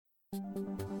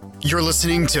You're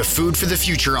listening to Food for the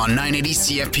Future on 980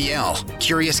 CFPL,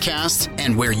 Curious Cast,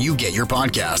 and where you get your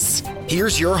podcasts.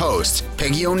 Here's your host,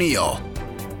 Peggy O'Neill.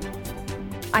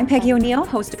 I'm Peggy O'Neill,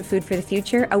 host of Food for the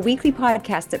Future, a weekly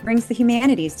podcast that brings the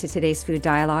humanities to today's food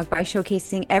dialogue by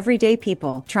showcasing everyday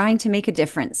people trying to make a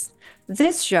difference.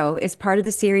 This show is part of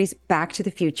the series Back to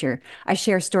the Future. I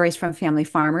share stories from family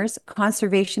farmers,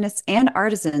 conservationists, and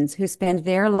artisans who spend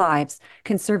their lives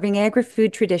conserving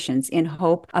agri-food traditions in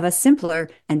hope of a simpler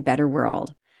and better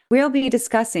world. We'll be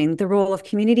discussing the role of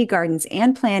community gardens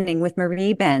and planning with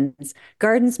Marie Benz,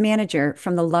 Gardens Manager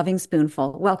from the Loving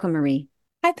Spoonful. Welcome, Marie.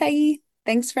 Hi, Peggy.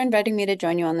 Thanks for inviting me to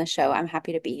join you on the show. I'm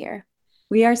happy to be here.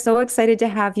 We are so excited to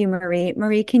have you, Marie.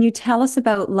 Marie, can you tell us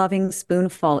about Loving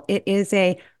Spoonful? It is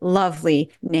a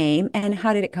lovely name. And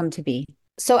how did it come to be?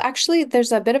 So actually,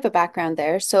 there's a bit of a background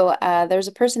there. So there's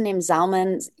a person named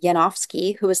Zalman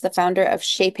Yanofsky, who is the founder of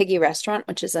Chez Piggy Restaurant,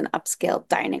 which is an upscale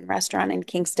dining restaurant in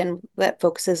Kingston that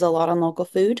focuses a lot on local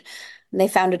food. And they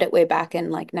founded it way back in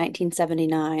like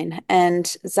 1979.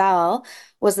 And Zal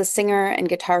was the singer and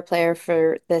guitar player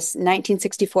for this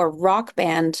 1964 rock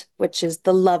band, which is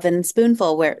the Lovin'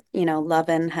 Spoonful, where,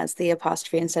 Lovin' has the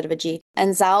apostrophe instead of a G.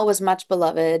 And Zal was much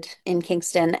beloved in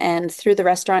Kingston. And through the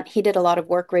restaurant, he did a lot of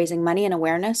work raising money and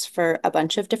awareness for a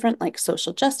bunch of different like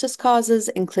social justice causes,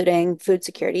 including food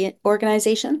security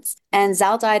organizations. And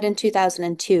Zal died in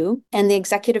 2002. And the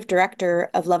executive director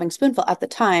of Loving Spoonful at the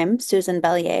time, Susan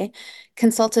Bellier,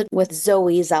 consulted with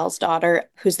Zoe, Zal's daughter,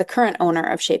 who's the current owner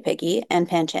of Chez Piggy and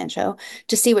Panchancho,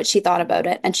 to see what she thought about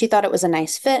it. And she thought it was a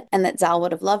nice fit and that Zal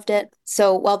would have loved it.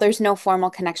 So while there's no formal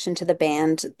connection to the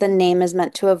band, the name is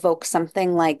meant to evoke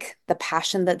something like the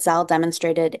passion that Zal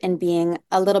demonstrated in being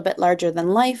a little bit larger than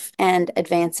life and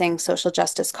advancing social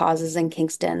justice causes in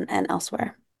Kingston and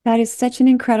elsewhere. That is such an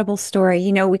incredible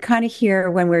story. We kind of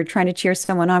hear when we're trying to cheer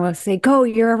someone on, we'll say, go,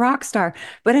 you're a rock star,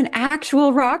 but an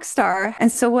actual rock star.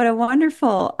 And so what a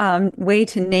wonderful way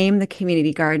to name the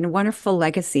community garden, a wonderful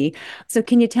legacy. So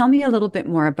can you tell me a little bit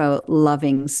more about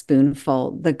Loving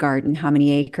Spoonful, the garden, how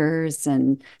many acres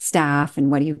and staff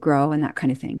and what do you grow and that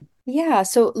kind of thing? Yeah,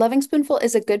 so Loving Spoonful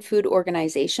is a good food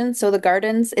organization. So the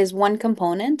gardens is one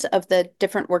component of the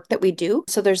different work that we do.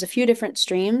 So there's a few different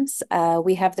streams.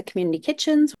 We have the community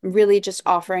kitchens, really just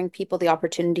offering people the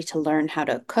opportunity to learn how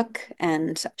to cook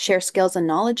and share skills and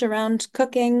knowledge around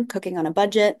cooking on a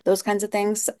budget, those kinds of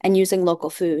things, and using local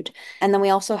food. And then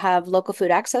we also have local food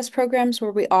access programs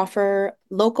where we offer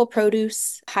local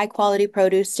produce, high quality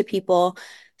produce to people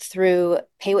through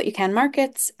pay what you can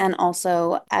markets and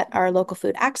also at our local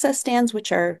food access stands,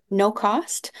 which are no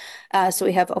cost. So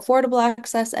we have affordable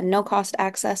access and no cost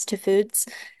access to foods.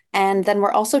 And then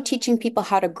we're also teaching people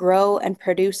how to grow and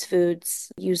produce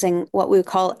foods using what we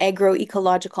call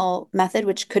agroecological method,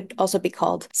 which could also be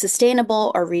called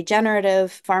sustainable or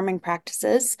regenerative farming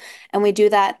practices. And we do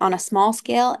that on a small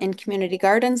scale in community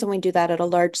gardens, and we do that at a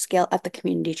large scale at the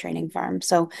community training farm.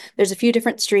 So there's a few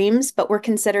different streams, but we're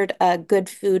considered a good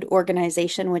food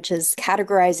organization, which is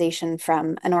categorization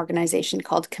from an organization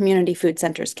called Community Food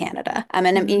Centers Canada. And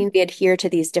I mean, we adhere to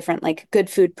these different like good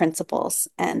food principles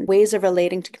and ways of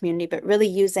relating to community, but really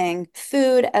using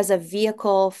food as a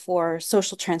vehicle for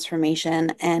social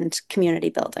transformation and community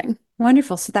building.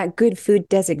 Wonderful. So that good food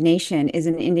designation is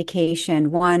an indication,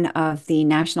 one, of the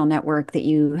national network that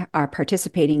you are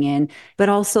participating in, but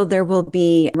also there will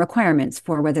be requirements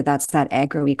for whether that's that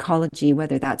agroecology,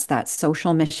 whether that's that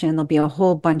social mission. There'll be a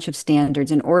whole bunch of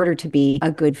standards in order to be a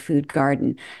good food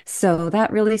garden. So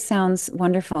that really sounds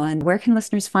wonderful. And where can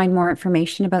listeners find more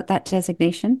information about that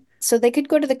designation? So they could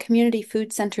go to the Community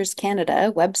Food Centers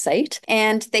Canada website,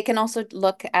 and they can also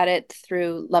look at it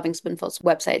through Loving Spoonful's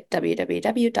website,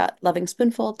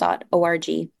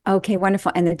 www.lovingspoonful.org. Okay,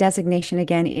 wonderful. And the designation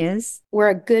again is? We're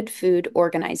a good food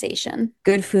organization.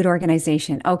 Good food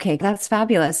organization. Okay, that's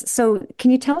fabulous. So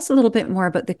can you tell us a little bit more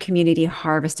about the community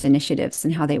harvest initiatives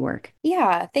and how they work?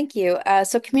 Yeah, thank you.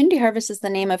 So Community Harvest is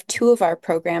the name of two of our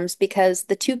programs because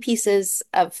the two pieces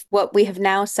of what we have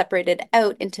now separated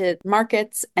out into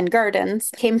markets and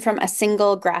gardens came from a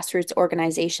single grassroots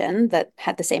organization that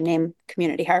had the same name,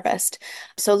 Community Harvest.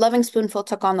 So Loving Spoonful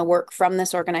took on the work from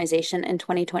this organization in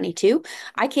 2022.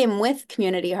 I came with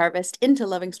Community Harvest into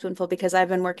Loving Spoonful because I've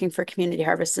been working for Community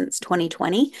Harvest since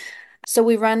 2020. So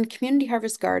we run community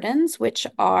harvest gardens, which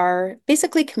are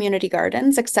basically community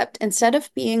gardens, except instead of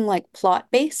being like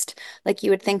plot-based, like you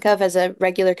would think of as a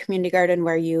regular community garden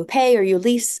where you pay or you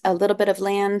lease a little bit of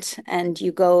land and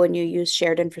you go and you use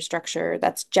shared infrastructure.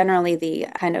 That's generally the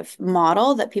kind of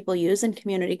model that people use in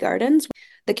community gardens.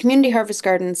 The community harvest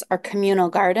gardens are communal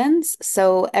gardens,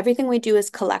 so everything we do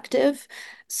is collective.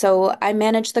 So I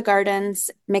manage the gardens,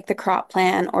 make the crop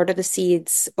plan, order the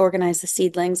seeds, organize the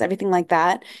seedlings, everything like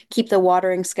that, keep the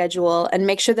watering schedule, and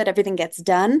make sure that everything gets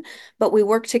done. But we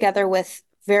work together with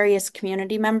various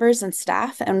community members and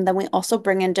staff. And then we also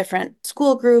bring in different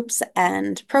school groups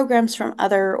and programs from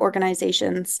other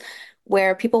organizations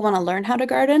where people want to learn how to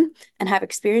garden and have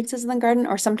experiences in the garden,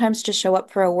 or sometimes just show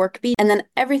up for a work beat. And then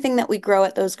everything that we grow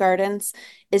at those gardens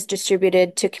is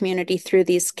distributed to community through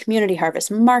these community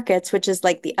harvest markets, which is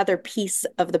like the other piece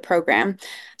of the program.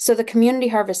 So the community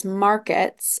harvest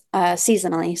markets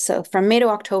seasonally. So from May to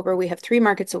October, we have 3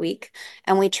 markets a week,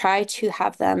 and we try to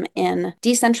have them in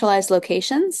decentralized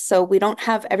locations. So we don't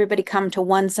have everybody come to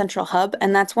one central hub.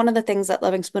 And that's one of the things at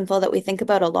Loving Spoonful that we think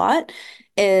about a lot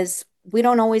is we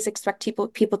don't always expect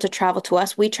people to travel to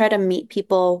us. We try to meet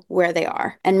people where they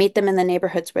are and meet them in the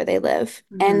neighborhoods where they live.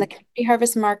 Mm-hmm. And the community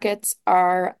harvest markets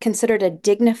are considered a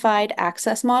dignified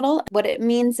access model. What it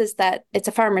means is that it's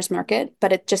a farmer's market,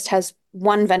 but it just has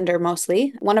one vendor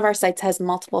mostly. One of our sites has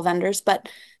multiple vendors, but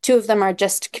 2 of them are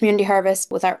just community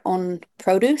harvest with our own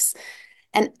produce.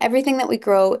 And everything that we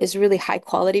grow is really high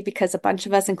quality because a bunch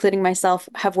of us, including myself,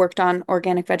 have worked on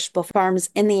organic vegetable farms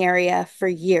in the area for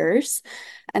years.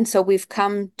 And so we've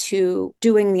come to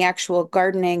doing the actual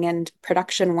gardening and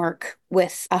production work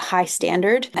with a high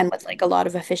standard and with like a lot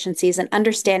of efficiencies and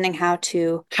understanding how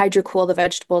to hydrocool the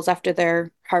vegetables after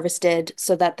they're harvested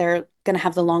so that they're going to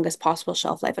have the longest possible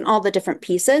shelf life and all the different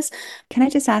pieces. Can I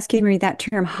just ask you, Marie, that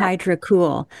term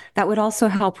hydrocool, that would also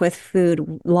help with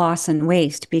food loss and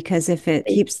waste, because if it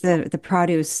keeps the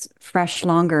produce fresh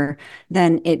longer,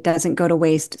 then it doesn't go to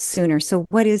waste sooner. So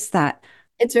what is that?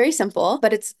 It's very simple,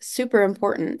 but it's super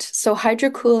important. So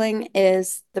hydrocooling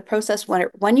is the process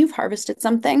when you've harvested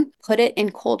something, put it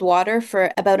in cold water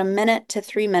for about 1 minute to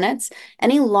 3 minutes.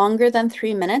 Any longer than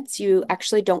 3 minutes, you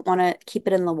actually don't want to keep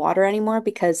it in the water anymore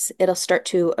because it'll start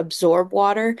to absorb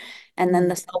water and then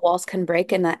the cell walls can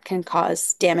break and that can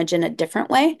cause damage in a different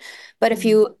way. But if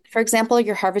you, for example,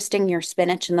 you're harvesting your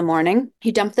spinach in the morning,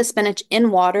 you dump the spinach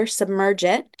in water, submerge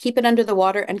it, keep it under the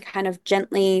water and kind of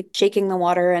gently shaking the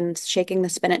water and shaking the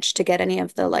spinach to get any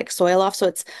of the like soil off. So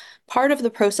it's part of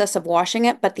the process of washing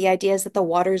it, but the idea is that the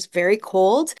water is very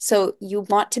cold. So you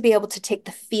want to be able to take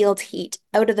the field heat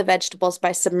out of the vegetables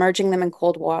by submerging them in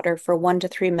cold water for 1 to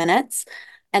 3 minutes.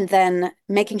 And then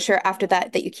making sure after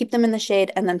that that you keep them in the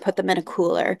shade and then put them in a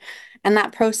cooler. And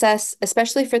that process,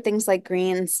 especially for things like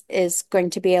greens, is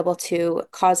going to be able to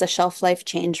cause a shelf life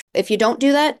change. If you don't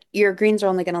do that, your greens are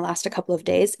only going to last a couple of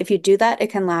days. If you do that, it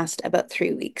can last about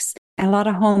 3 weeks. And a lot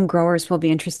of home growers will be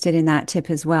interested in that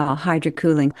tip as well,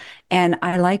 hydrocooling. And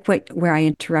I like where I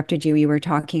interrupted you. You were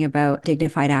talking about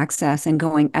dignified access and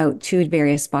going out to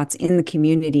various spots in the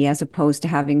community as opposed to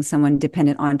having someone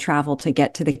dependent on travel to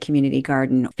get to the community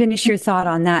garden. Finish your thought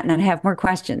on that, and I have more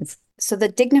questions. So the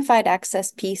dignified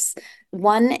access piece,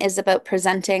 one is about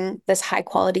presenting this high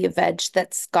quality of veg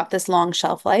that's got this long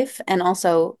shelf life. And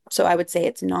also, so I would say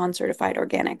it's non-certified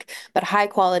organic, but high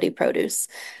quality produce.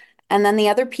 And then the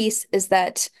other piece is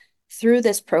that through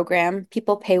this program,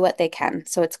 people pay what they can.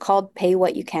 So it's called Pay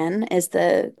What You Can is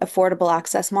the affordable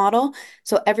access model.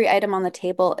 So every item on the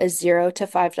table is $0 to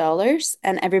 $5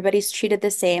 and everybody's treated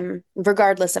the same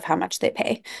regardless of how much they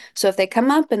pay. So if they come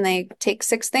up and they take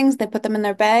 6 things, they put them in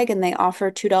their bag and they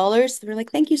offer $2, they're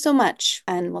like, thank you so much.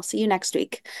 And we'll see you next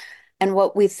week. And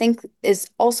what we think is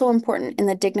also important in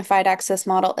the dignified access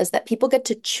model is that people get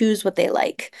to choose what they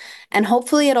like. And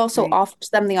hopefully it also offers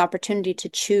them the opportunity to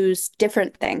choose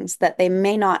different things that they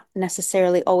may not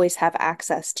necessarily always have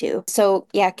access to. So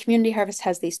yeah, Community Harvest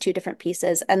has these 2 different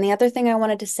pieces. And the other thing I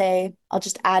wanted to say, I'll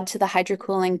just add to the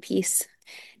hydrocooling piece,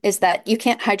 is that you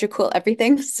can't hydrocool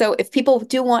everything. So if people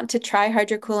do want to try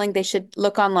hydrocooling, they should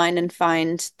look online and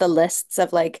find the lists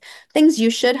of like things you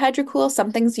should hydrocool,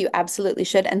 some things you absolutely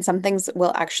should, and some things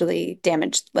will actually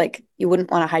damage, like you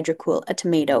wouldn't want to hydrocool a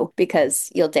tomato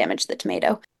because you'll damage the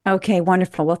tomato. Okay,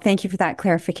 wonderful. Well, thank you for that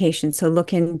clarification. So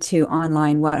look into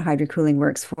online what hydrocooling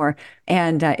works for.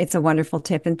 And it's a wonderful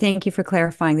tip. And thank you for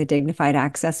clarifying the dignified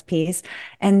access piece.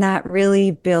 And that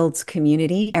really builds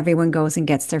community. Everyone goes and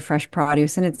gets their fresh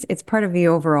produce. And it's part of the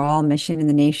overall mission in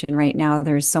the nation right now.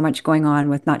 There's so much going on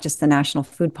with not just the national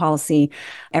food policy.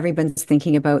 Everyone's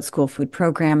thinking about school food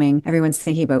programming. Everyone's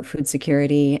thinking about food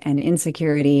security and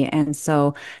insecurity. And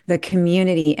so the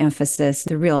community emphasis,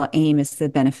 the real aim is the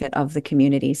benefit of the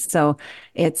community. So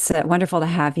it's wonderful to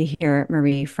have you here,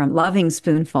 Marie, from Loving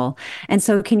Spoonful. And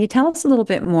so can you tell us a little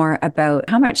bit more about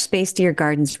how much space do your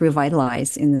gardens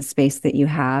revitalize in the space that you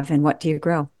have and what do you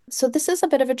grow? So this is a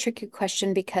bit of a tricky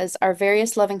question because our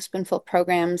various Loving Spoonful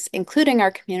programs, including our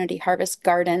community harvest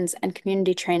gardens and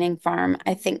community training farm,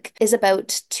 I think is about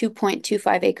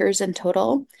 2.25 acres in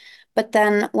total. But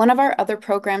then one of our other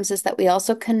programs is that we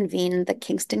also convene the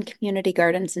Kingston Community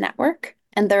Gardens Network.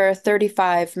 And there are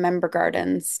 35 member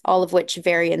gardens, all of which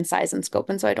vary in size and scope.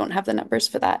 And so I don't have the numbers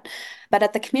for that. But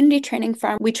at the community training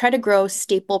farm, we try to grow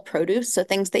staple produce. So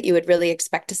things that you would really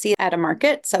expect to see at a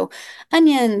market. So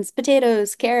onions,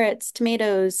 potatoes, carrots,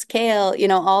 tomatoes, kale,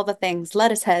 all the things,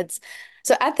 lettuce heads.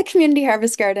 So at the community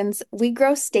harvest gardens, we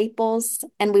grow staples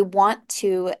and we want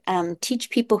to teach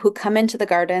people who come into the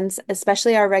gardens,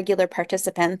 especially our regular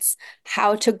participants,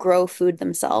 how to grow food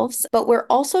themselves. But we're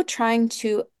also trying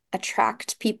to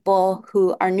attract people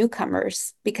who are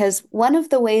newcomers because one of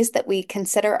the ways that we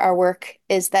consider our work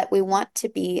is that we want to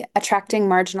be attracting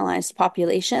marginalized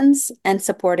populations and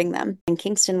supporting them. In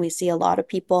Kingston, we see a lot of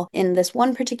people in this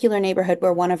one particular neighborhood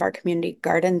where one of our community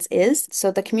gardens is.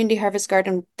 So the community harvest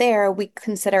garden there, we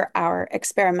consider our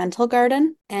experimental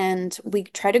garden, and we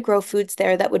try to grow foods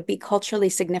there that would be culturally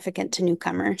significant to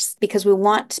newcomers because we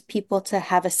want people to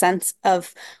have a sense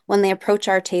of when they approach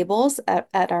our tables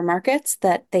at our markets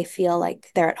that they feel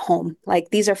like they're at home. Like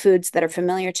these are foods that are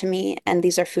familiar to me, and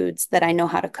these are foods that I know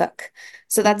how to cook.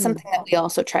 So that's something that we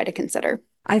also try to consider.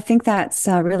 I think that's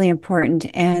really important.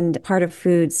 And part of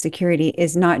food security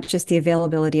is not just the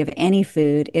availability of any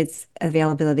food, it's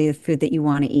availability of food that you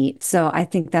want to eat. So I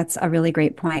think that's a really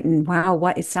great point. And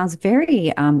wow, it sounds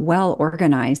very well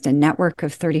organized, a network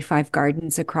of 35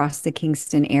 gardens across the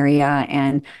Kingston area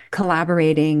and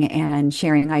collaborating and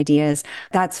sharing ideas.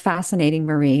 That's fascinating,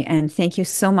 Marie. And thank you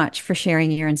so much for sharing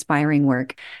your inspiring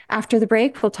work. After the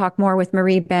break, we'll talk more with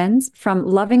Marie Benz from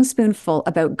Loving Spoonful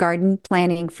about garden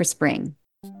planning for spring.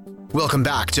 Welcome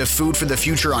back to Food for the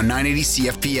Future on 980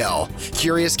 CFPL,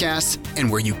 Curious Cast,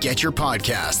 and where you get your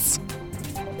podcasts.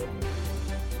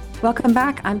 Welcome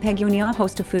back. I'm Peggy O'Neill,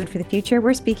 host of Food for the Future.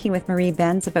 We're speaking with Marie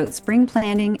Benz about spring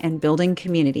planning and building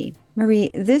community.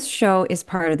 Marie, this show is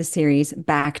part of the series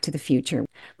Back to the Future,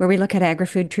 where we look at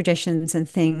agri-food traditions and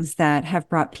things that have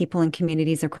brought people and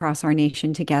communities across our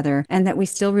nation together and that we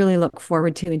still really look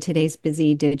forward to in today's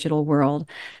busy digital world.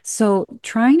 So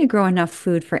trying to grow enough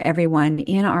food for everyone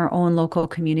in our own local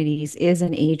communities is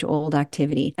an age-old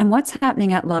activity. And what's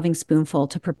happening at Loving Spoonful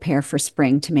to prepare for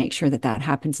spring to make sure that that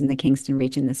happens in the Kingston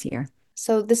region this year?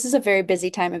 So this is a very busy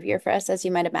time of year for us, as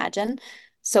you might imagine.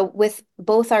 So with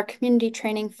both our community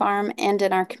training farm and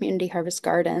in our community harvest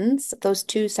gardens, those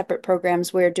two separate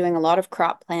programs, we're doing a lot of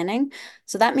crop planning.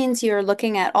 So that means you're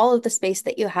looking at all of the space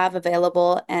that you have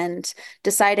available and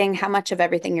deciding how much of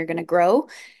everything you're going to grow.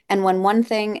 And when one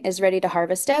thing is ready to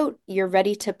harvest out, you're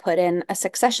ready to put in a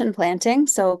succession planting.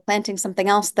 So planting something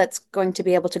else that's going to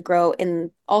be able to grow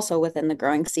in also within the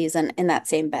growing season in that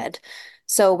same bed.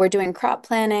 So we're doing crop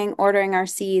planning, ordering our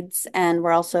seeds, and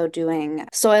we're also doing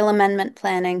soil amendment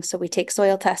planning. So we take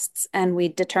soil tests and we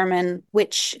determine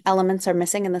which elements are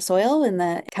missing in the soil, in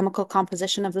the chemical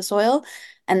composition of the soil.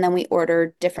 And then we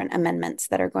order different amendments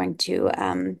that are going to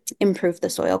improve the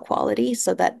soil quality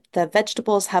so that the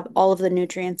vegetables have all of the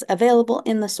nutrients available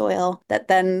in the soil, that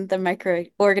then the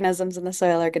microorganisms in the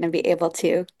soil are going to be able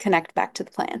to connect back to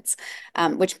the plants,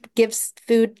 which gives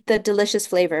food the delicious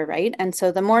flavor, right? And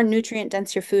so the more nutrient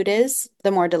dense your food is,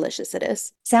 the more delicious it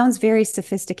is. Sounds very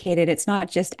sophisticated. It's not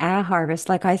just a harvest.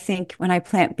 Like I think when I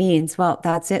plant beans, well,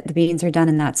 that's it. The beans are done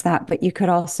and that's that. But you could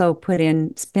also put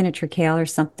in spinach or kale or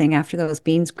something after those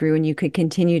beans grew, and you could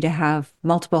continue to have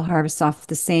multiple harvests off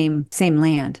the same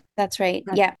land. That's right.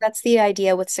 Yeah, that's the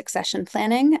idea with succession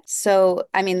planning. So,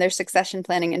 I mean, there's succession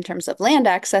planning in terms of land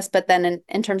access, but then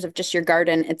in terms of just your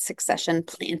garden, it's succession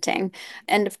planting.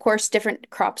 And of course, different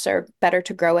crops are better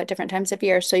to grow at different times of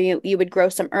year. So you would grow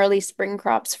some early spring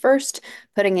crops first,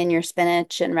 putting in your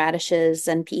spinach and radishes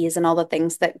and peas and all the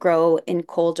things that grow in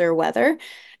colder weather.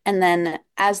 And then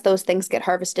as those things get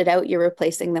harvested out, you're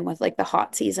replacing them with like the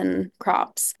hot season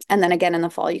crops. And then again in the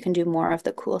fall, you can do more of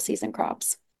the cool season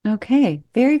crops. Okay,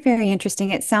 very, very interesting.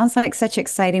 It sounds like such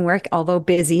exciting work, although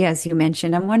busy, as you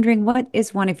mentioned. I'm wondering, what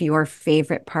is one of your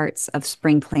favorite parts of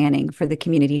spring planning for the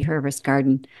community harvest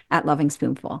garden at Loving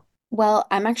Spoonful? Well,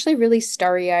 I'm actually really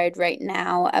starry-eyed right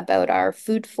now about our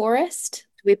food forest.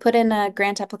 We put in a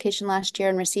grant application last year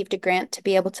and received a grant to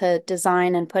be able to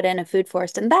design and put in a food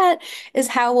forest. And that is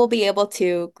how we'll be able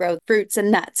to grow fruits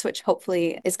and nuts, which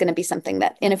hopefully is going to be something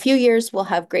that in a few years we'll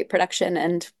have great production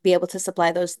and be able to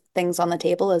supply those things on the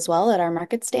table as well at our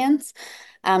market stands.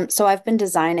 So I've been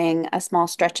designing a small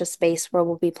stretch of space where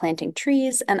we'll be planting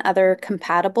trees and other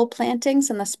compatible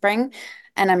plantings in the spring.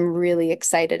 And I'm really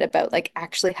excited about like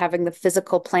actually having the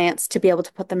physical plants to be able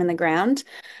to put them in the ground.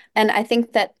 And I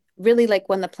think that really like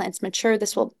when the plants mature,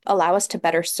 this will allow us to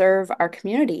better serve our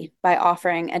community by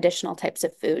offering additional types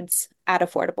of foods at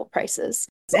affordable prices.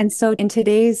 And so in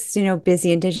today's,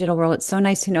 busy and digital world, it's so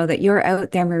nice to know that you're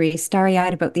out there, Marie,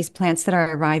 starry-eyed about these plants that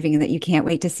are arriving and that you can't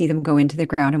wait to see them go into the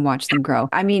ground and watch them grow.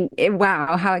 I mean,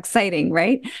 wow, how exciting,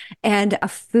 right? And a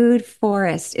food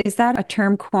forest, is that a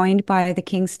term coined by the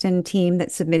Kingston team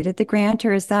that submitted the grant,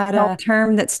 or is that a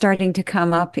term that's starting to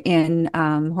come up in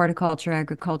horticulture,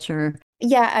 agriculture?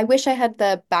 Yeah, I wish I had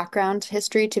the background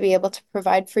history to be able to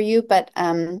provide for you, but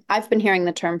I've been hearing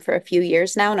the term for a few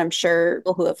years now, and I'm sure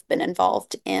people who have been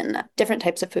involved in different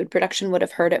types of food production would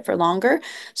have heard it for longer.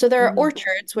 So there are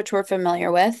orchards, which we're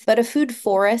familiar with, but a food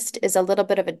forest is a little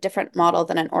bit of a different model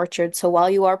than an orchard. So while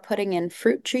you are putting in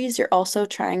fruit trees, you're also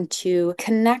trying to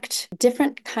connect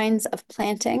different kinds of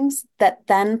plantings that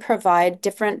then provide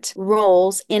different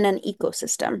roles in an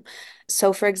ecosystem.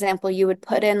 So, for example, you would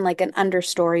put in like an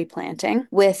understory planting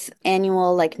with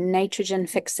annual like nitrogen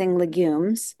fixing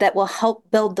legumes that will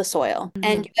help build the soil.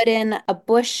 And you put in a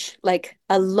bush, like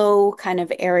a low kind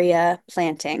of area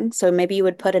planting. So maybe you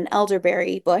would put an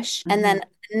elderberry bush, and then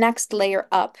the next layer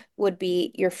up would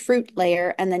be your fruit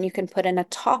layer, and then you can put in a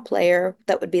top layer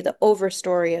that would be the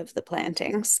overstory of the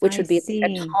plantings, which I would be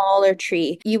like a see. taller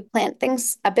tree. You plant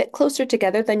things a bit closer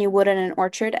together than you would in an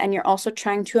orchard, and you're also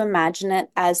trying to imagine it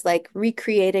as like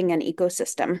recreating an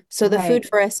ecosystem. So the Right. food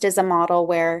forest is a model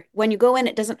where when you go in,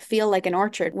 it doesn't feel like an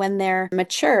orchard. When they're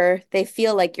mature, they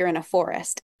feel like you're in a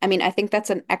forest. I mean, I think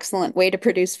that's an excellent way to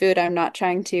produce food. I'm not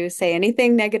trying to say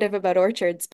anything negative about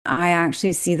orchards. I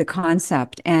actually see the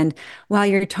concept. And while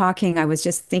you're talking, I was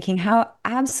just thinking how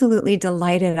absolutely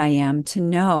delighted I am to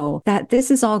know that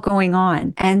this is all going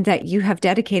on and that you have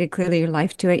dedicated clearly your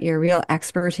life to it. You're a real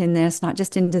expert in this, not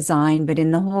just in design, but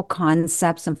in the whole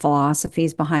concepts and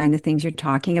philosophies behind the things you're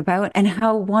talking about. And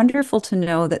how wonderful to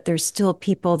know that there's still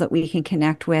people that we can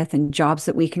connect with and jobs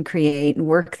that we can create and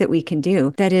work that we can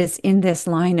do that is in this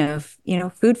line of,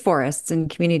 food forests and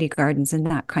community gardens and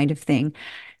that kind of thing.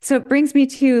 So it brings me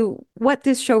to what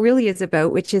this show really is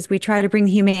about, which is we try to bring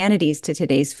the humanities to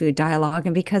today's food dialogue.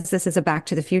 And because this is a Back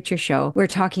to the Future show, we're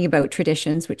talking about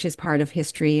traditions, which is part of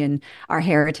history and our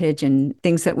heritage and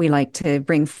things that we like to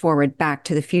bring forward back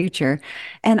to the future.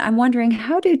 And I'm wondering,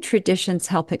 how do traditions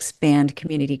help expand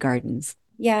community gardens?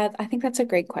 Yeah, I think that's a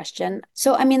great question.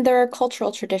 So, I mean, there are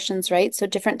cultural traditions, right? So,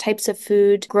 different types of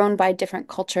food grown by different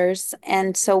cultures.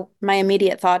 And so, my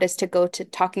immediate thought is to go to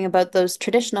talking about those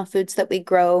traditional foods that we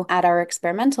grow at our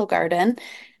experimental garden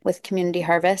with Community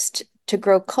Harvest to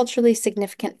grow culturally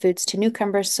significant foods to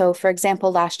newcomers. So, for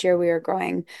example, last year we were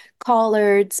growing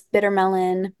collards,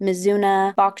 bittermelon,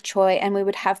 mizuna, bok choy, and we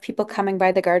would have people coming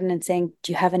by the garden and saying,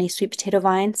 "Do you have any sweet potato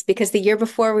vines?" Because the year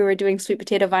before we were doing sweet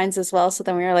potato vines as well. So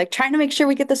then we were like trying to make sure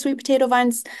we get the sweet potato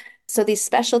vines. So these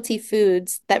specialty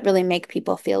foods that really make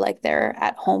people feel like they're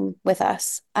at home with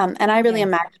us. And I really Yes.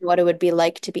 imagine what it would be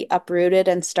like to be uprooted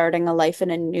and starting a life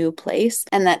in a new place,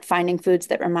 and that finding foods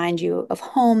that remind you of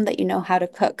home, that you know how to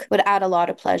cook, would add a lot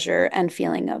of pleasure and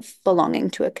feeling of belonging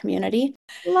to a community.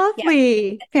 Yeah.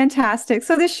 Lovely. Fantastic.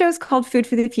 So this show's called Food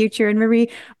for the Future. And Marie,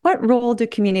 what role do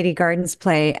community gardens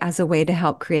play as a way to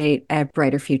help create a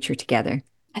brighter future together?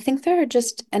 I think there are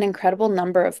just an incredible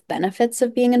number of benefits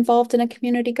of being involved in a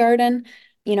community garden.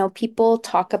 People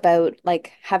talk about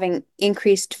like having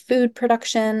increased food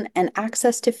production and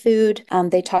access to food.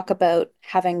 They talk about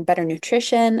having better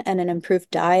nutrition and an improved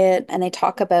diet. And they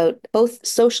talk about both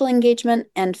social engagement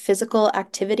and physical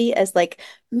activity as like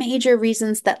major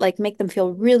reasons that like make them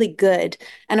feel really good.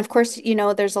 And of course,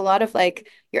 there's a lot of like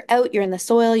you're out, you're in the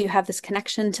soil, you have this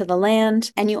connection to the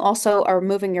land, and you also are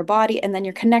moving your body and then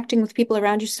you're connecting with people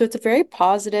around you. So it's a very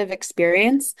positive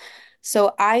experience.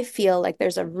 So I feel like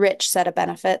there's a rich set of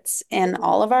benefits in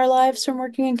all of our lives from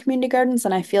working in community gardens.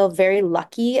 And I feel very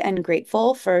lucky and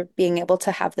grateful for being able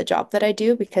to have the job that I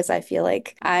do because I feel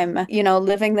like I'm,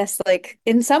 living this like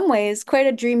in some ways quite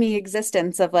a dreamy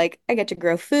existence of like I get to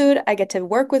grow food, I get to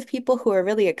work with people who are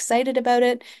really excited about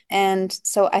it. And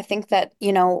so I think that,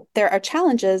 there are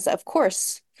challenges, of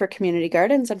course, for community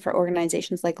gardens and for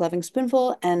organizations like Loving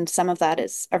Spoonful. And some of that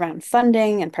is around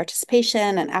funding and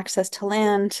participation and access to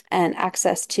land and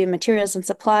access to materials and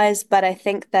supplies. But I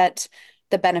think that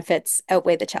the benefits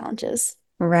outweigh the challenges.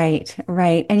 Right,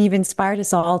 right. And you've inspired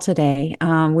us all today.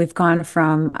 We've gone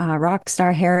from rock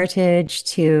star heritage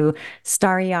to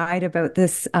starry eyed about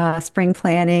this spring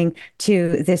planning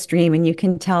to this dream. And you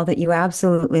can tell that you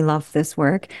absolutely love this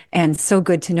work. And so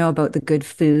good to know about the good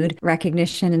food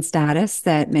recognition and status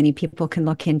that many people can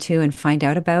look into and find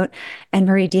out about. And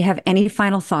Marie, do you have any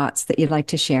final thoughts that you'd like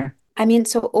to share? I mean,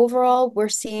 so overall, we're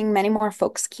seeing many more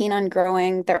folks keen on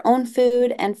growing their own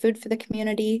food and food for the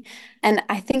community. And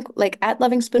I think, like at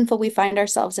Loving Spoonful, we find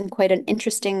ourselves in quite an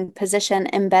interesting position,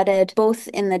 embedded both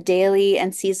in the daily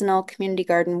and seasonal community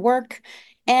garden work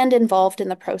and involved in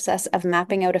the process of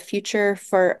mapping out a future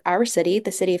for our city,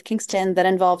 the city of Kingston, that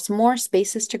involves more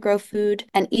spaces to grow food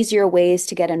and easier ways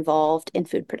to get involved in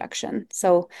food production.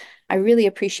 So I really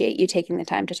appreciate you taking the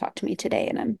time to talk to me today,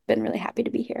 and I've been really happy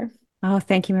to be here. Oh,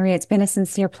 thank you, Maria. It's been a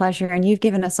sincere pleasure. And you've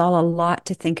given us all a lot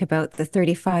to think about: the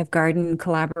 35 garden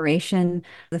collaboration,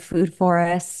 the food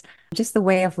forests, just the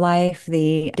way of life,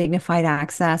 the dignified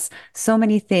access, so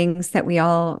many things that we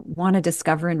all want to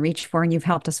discover and reach for. And you've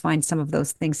helped us find some of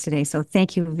those things today. So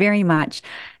thank you very much.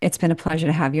 It's been a pleasure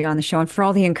to have you on the show and for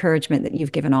all the encouragement that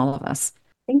you've given all of us.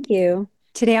 Thank you.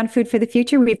 Today on Food for the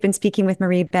Future, we've been speaking with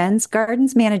Marie Benz,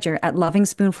 Gardens Manager at Loving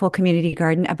Spoonful Community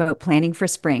Garden, about planning for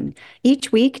spring.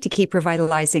 Each week, to keep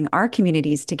revitalizing our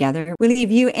communities together, we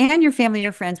leave you and your family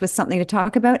or friends with something to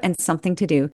talk about and something to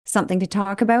do. Something to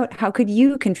talk about: how could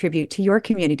you contribute to your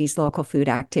community's local food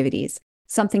activities?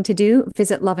 Something to do: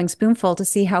 visit Loving Spoonful to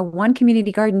see how one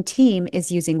community garden team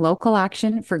is using local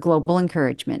action for global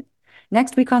encouragement.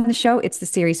 Next week on the show, it's the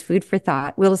series Food for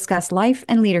Thought. We'll discuss life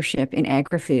and leadership in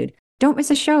agri-food. Don't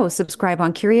miss a show. Subscribe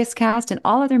on CuriousCast and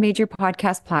all other major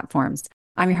podcast platforms.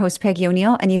 I'm your host, Peggy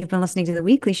O'Neill, and you've been listening to the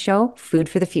weekly show, Food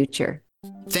for the Future.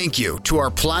 Thank you to our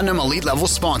Platinum Elite Level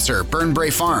sponsor,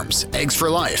 Burnbrae Farms. Eggs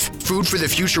for Life. Food for the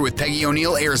Future with Peggy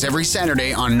O'Neill airs every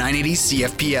Saturday on 980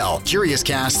 CFPL,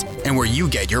 CuriousCast, and where you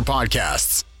get your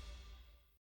podcasts.